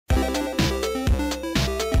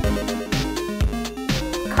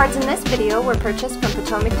Cards in this video were purchased from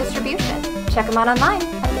Potomac Distribution. Check them out online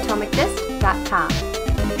at potomacdist.com.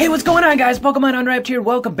 Hey, what's going on, guys? Pokemonunwrapped here.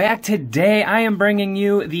 Welcome back. Today, I am bringing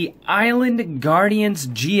you the Island Guardians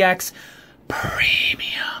GX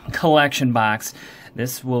Premium Collection Box.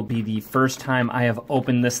 This will be the first time I have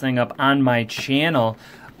opened this thing up on my channel.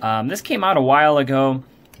 This came out a while ago,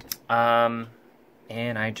 and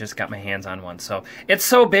I just got my hands on one. So, it's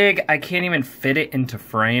so big, I can't even fit it into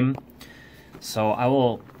frame. So, I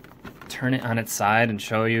will turn it on its side and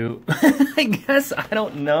show you. I guess, I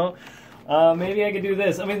don't know. Maybe I could do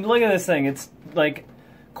this. I mean, look at this thing. It's like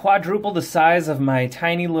quadruple the size of my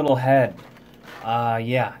tiny little head.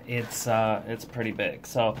 Yeah, it's pretty big.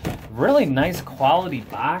 So, really nice quality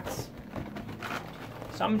box.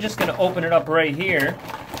 So I'm just gonna open it up right here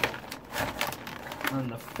on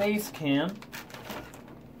the face cam.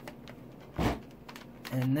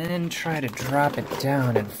 And then try to drop it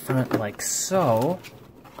down in front like so.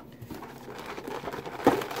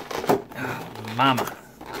 Oh, mama.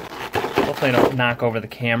 Hopefully I don't knock over the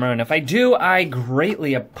camera, and if I do, I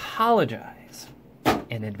greatly apologize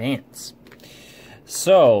in advance.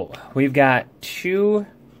 So, we've got two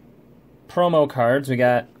promo cards. We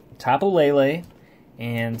got TAPU LELE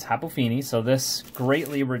and TAPU FINI, so this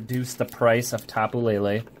greatly reduced the price of TAPU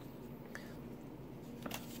LELE.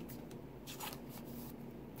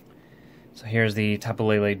 So here's the TAPU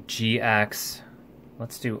LELE GX.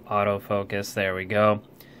 Let's do autofocus. There we go.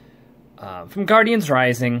 From Guardians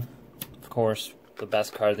Rising. Of course, the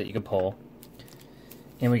best card that you could pull.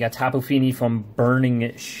 And we got TAPU FINI from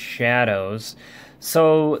Burning Shadows.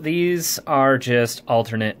 So these are just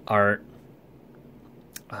alternate art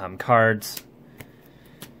cards.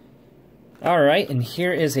 Alright, and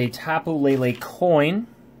here is a TAPU LELE coin.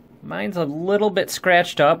 Mine's a little bit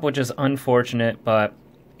scratched up, which is unfortunate, but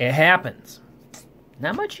it happens.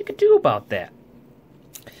 Not much you can do about that.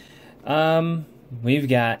 We've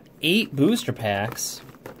got 8 booster packs.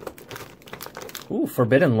 Ooh,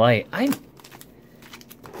 Forbidden Light. I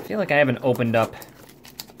feel like I haven't opened up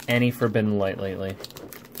any Forbidden Light lately.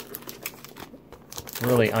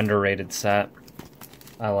 Really underrated set.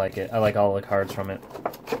 I like it. I like all the cards from it.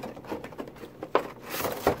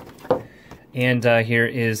 And here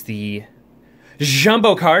is the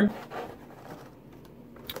Jumbo card.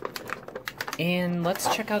 And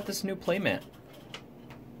let's check out this new playmat.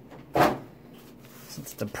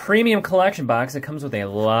 Since it's a premium collection box, it comes with a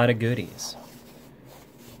lot of goodies.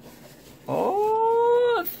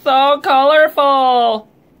 Oh, it's so colorful!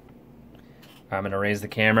 I'm going to raise the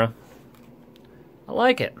camera. I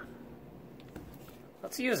like it.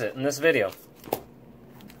 Let's use it in this video.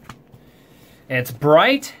 It's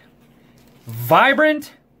bright,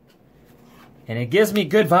 vibrant, and it gives me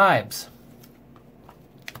good vibes.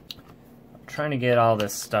 I'm trying to get all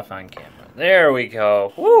this stuff on camera. There we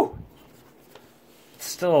go. Woo! It's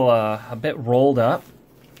still a bit rolled up.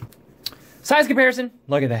 Size comparison,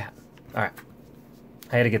 look at that. Alright,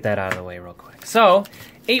 I had to get that out of the way real quick. So,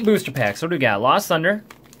 8 booster packs. What do we got? Lost Thunder,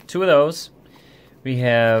 2 of those. We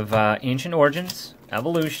have Ancient Origins,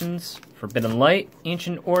 Evolutions, Forbidden Light,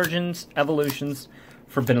 Ancient Origins, Evolutions,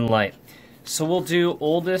 Forbidden Light. So we'll do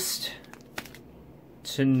oldest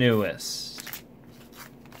to newest.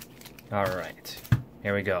 Alright,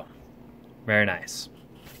 here we go. Very nice.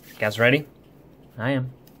 You guys ready? I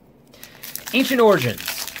am. Ancient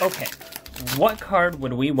Origins. Okay. What card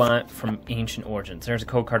would we want from Ancient Origins? There's a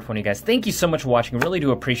code card for you guys. Thank you so much for watching. I really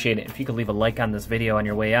do appreciate it. If you could leave a like on this video on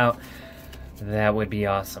your way out, that would be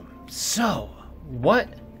awesome. So, what?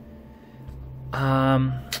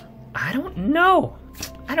 I don't know.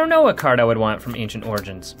 I don't know what card I would want from Ancient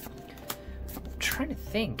Origins. I'm trying to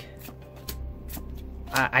think.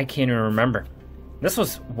 I can't even remember. This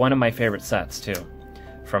was one of my favorite sets, too,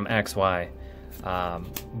 from XY.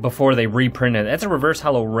 Before they reprinted it. That's a reverse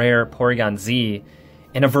holo rare Porygon Z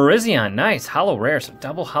and a Virizion. Nice, holo rare, so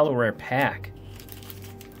double holo rare pack.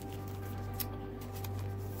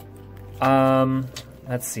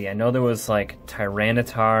 Let's see. I know there was like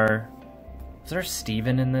Tyranitar. Was there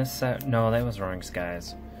Steven in this set? No, that was Roaring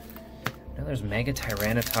Skies. I know there's Mega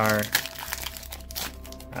Tyranitar.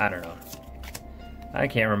 I don't know. I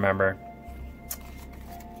can't remember.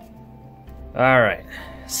 Alright.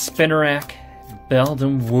 Spinarak.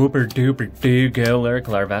 Beldum, Whooper, Duper, Dougal, Lyric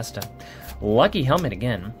Larvesta. Lucky Helmet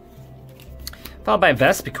again. Followed by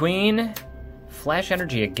Vespiquen. Flash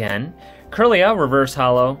Energy again. Kirlia, Reverse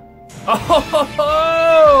Holo.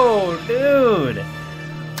 Oh, dude!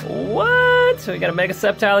 What? So we got a Mega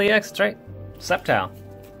Sceptile EX, that's right. Sceptile.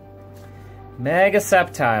 Mega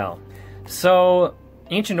Sceptile. So,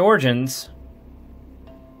 Ancient Origins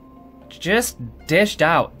just dished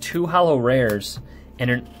out 2 holo rares and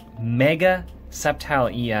a Mega Sceptile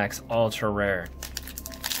EX Ultra Rare.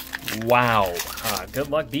 Wow. Good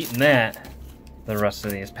luck beating that. The rest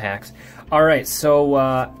of these packs. Alright,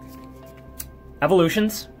 so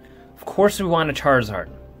evolutions. Of course we want a Charizard.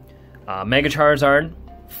 Mega Charizard,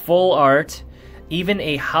 full art, even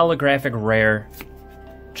a holographic rare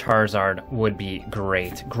Charizard would be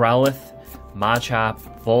great. Growlithe, Machop,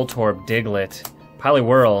 Voltorb, Diglett,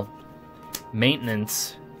 Poliwhirl,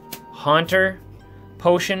 Maintenance, Haunter,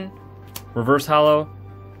 Potion, Reverse Hollow,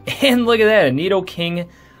 and look at that, a Nidoking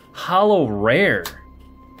Hollow Rare.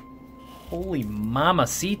 Holy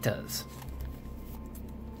mamacitas.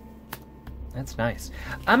 That's nice.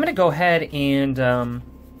 I'm going to go ahead and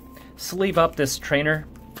sleeve up this trainer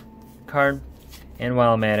card. And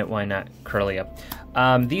while I'm at it, why not curly up?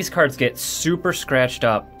 These cards get super scratched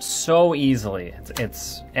up so easily.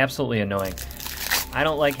 It's absolutely annoying. I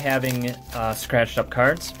don't like having scratched up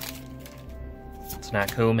cards. It's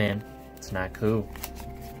not cool, man. It's not cool.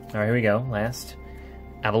 Alright, here we go. Last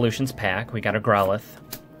Evolutions pack. We got a Growlithe.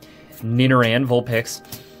 Nidoran, Vulpix.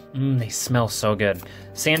 They smell so good.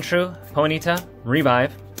 Sandshrew, Ponyta,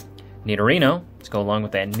 Revive. Nidorino. Let's go along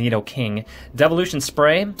with that Nidoking. Devolution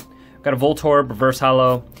Spray. Got a Voltorb, Reverse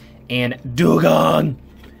Hollow, and Dugong.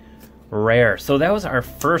 Rare. So that was our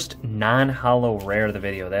first non-hollow rare of the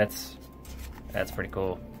video. That's pretty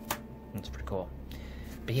cool. That's pretty cool.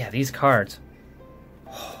 But yeah, these cards.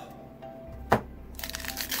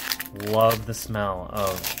 Love the smell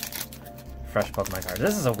of fresh Pokemon cards.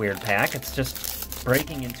 This is a weird pack. It's just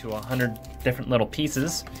breaking into 100 different little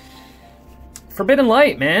pieces. Forbidden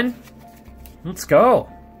Light, man. Let's go.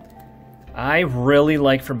 I really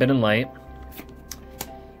like Forbidden Light.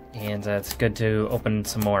 And it's good to open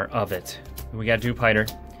some more of it. We got Dewpider,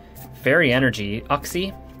 Fairy Energy,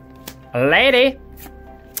 Uxie, Lady,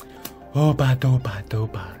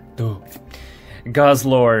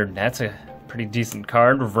 Guzzlord, that's a pretty decent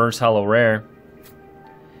card, Reverse Hollow Rare,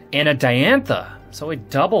 and a Diantha. So a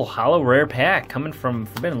double Hollow Rare pack coming from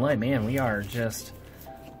Forbidden Light. Man, we are just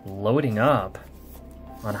loading up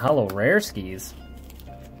on Hollow Rare skis.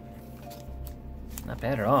 Not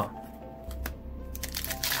bad at all.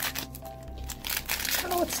 I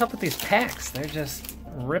don't know what's up with these packs. They're just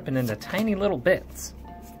ripping into tiny little bits.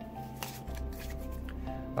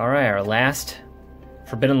 Alright, our last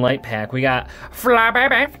Forbidden Light pack. We got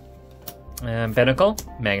Flabébé, Binacle,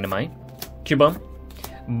 Magnemite, Cubone,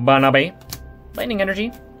 Banabe, Lightning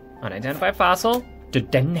Energy, Unidentified Fossil,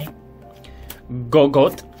 Dedenne,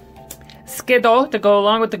 Gogoat, Skiddo to go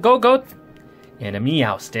along with the Gogoat, and a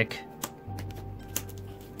Meowstic.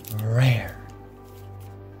 Rare.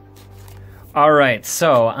 Alright,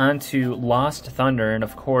 so on to Lost Thunder, and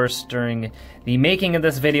of course during the making of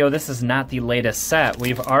this video, this is not the latest set.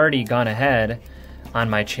 We've already gone ahead on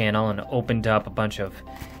my channel and opened up a bunch of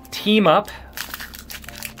Team Up,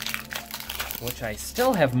 which I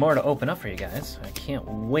still have more to open up for you guys. I can't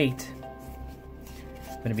wait.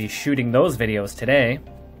 I'm going to be shooting those videos today,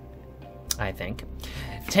 I think.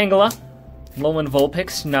 Tangela, Alolan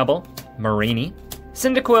Vulpix, Snubble, Marini,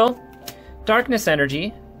 Cyndaquil, Darkness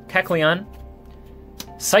Energy, Kecleon,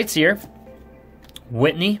 Sightseer,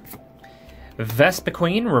 Whitney,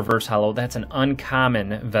 Vespiquen, Reverse Hollow, that's an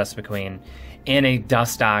uncommon Vespiquen, and a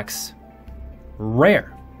Dustox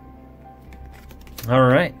Rare.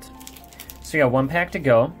 Alright, so we got one pack to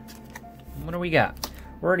go. What do we got?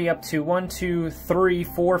 We're already up to 1, 2, 3,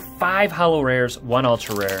 4, 5 Hollow Rares, 1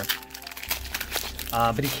 Ultra Rare.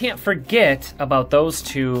 But you can't forget about those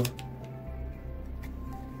 2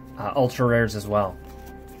 Ultra Rares as well.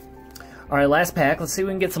 Alright, last pack. Let's see if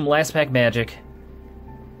we can get some last pack magic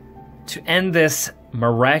to end this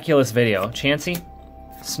miraculous video. Chansey,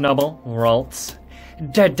 Snubble, Ralts,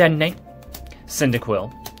 Dedenne,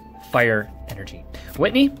 Cyndaquil, Fire Energy,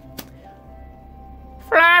 Whitney,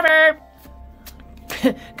 Flavor,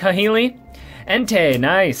 Kahili, Entei,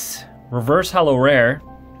 nice. Reverse Hollow Rare.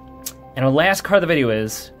 And our last card of the video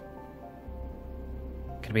is...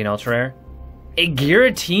 could it be an Ultra Rare? A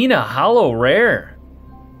Giratina Hollow Rare.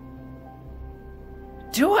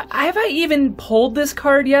 Have I even pulled this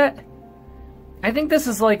card yet? I think this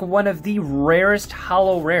is like one of the rarest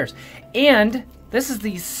Hollow Rares. And this is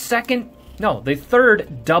the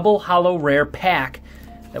third double Hollow Rare pack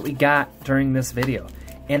that we got during this video.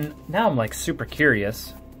 And now I'm like super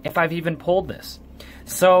curious if I've even pulled this.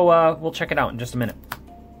 So we'll check it out in just a minute.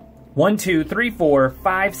 1, 2, 3, 4,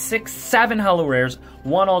 5, 6, 7 Hollow Rares,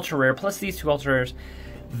 1 Ultra Rare, plus these 2 Ultra Rares.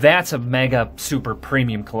 That's a mega super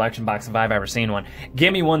premium collection box if I've ever seen one.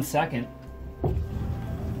 Give me 1 second.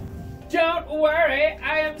 Don't worry,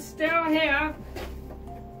 I am still here.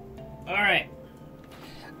 Alright.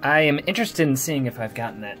 I am interested in seeing if I've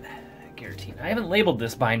gotten that Giratina. I haven't labeled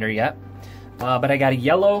this binder yet, but I got a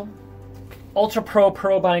yellow Ultra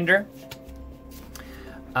Pro binder.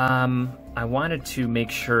 I wanted to make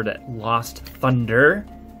sure that Lost Thunder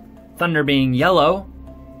being yellow,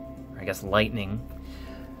 or I guess lightning,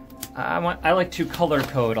 I like to color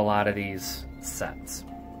code a lot of these sets.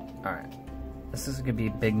 Alright, this is going to be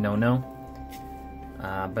a big no-no,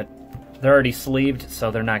 but they're already sleeved, so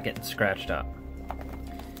they're not getting scratched up.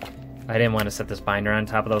 I didn't want to set this binder on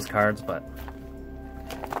top of those cards, but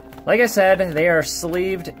like I said, they are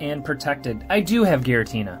sleeved and protected. I do have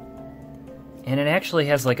Giratina, and it actually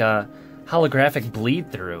has like a holographic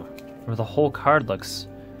bleed through, where the whole card looks...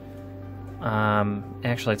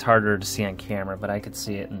 actually it's harder to see on camera, but I could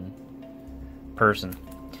see it in person.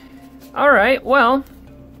 Alright, well,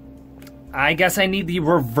 I guess I need the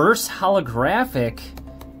reverse holographic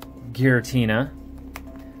Giratina.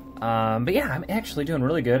 But yeah, I'm actually doing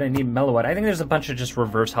really good. I need MacLeod. I think there's a bunch of just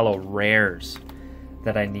reverse holo rares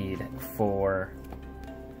that I need for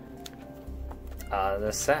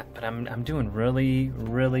this set. But I'm doing really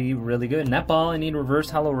good. Netball, I need reverse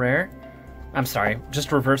holo rare. I'm sorry,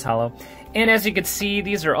 just reverse holo. And as you can see,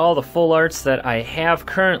 these are all the full arts that I have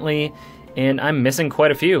currently, and I'm missing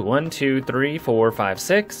quite a few. 1, 2, 3, 4, 5,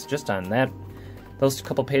 6, just on those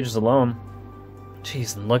couple pages alone.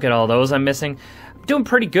 Jeez, and look at all those I'm missing. I'm doing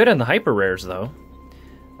pretty good on the hyper rares though.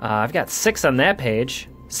 I've got 6 on that page,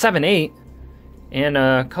 7, 8, and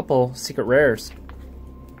a couple secret rares.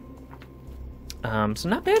 So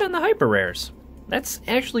not bad on the hyper rares. That's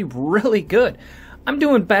actually really good. I'm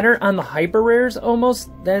doing better on the hyper rares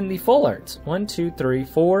almost than the full arts. 1, 2, 3,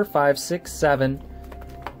 4, 5, 6, 7,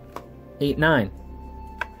 8, 9.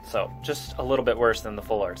 So just a little bit worse than the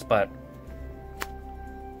full arts, but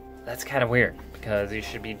that's kind of weird because you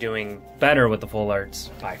should be doing better with the full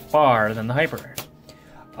arts by far than the hyper rares.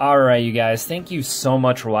 Alright, you guys, thank you so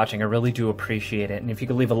much for watching. I really do appreciate it. And if you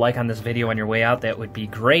could leave a like on this video on your way out, that would be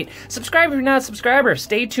great. Subscribe if you're not a subscriber.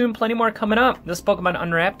 Stay tuned, plenty more coming up. This is Pokemon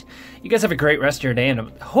Unwrapped. You guys have a great rest of your day, and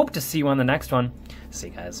I hope to see you on the next one. See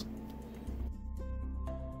you guys.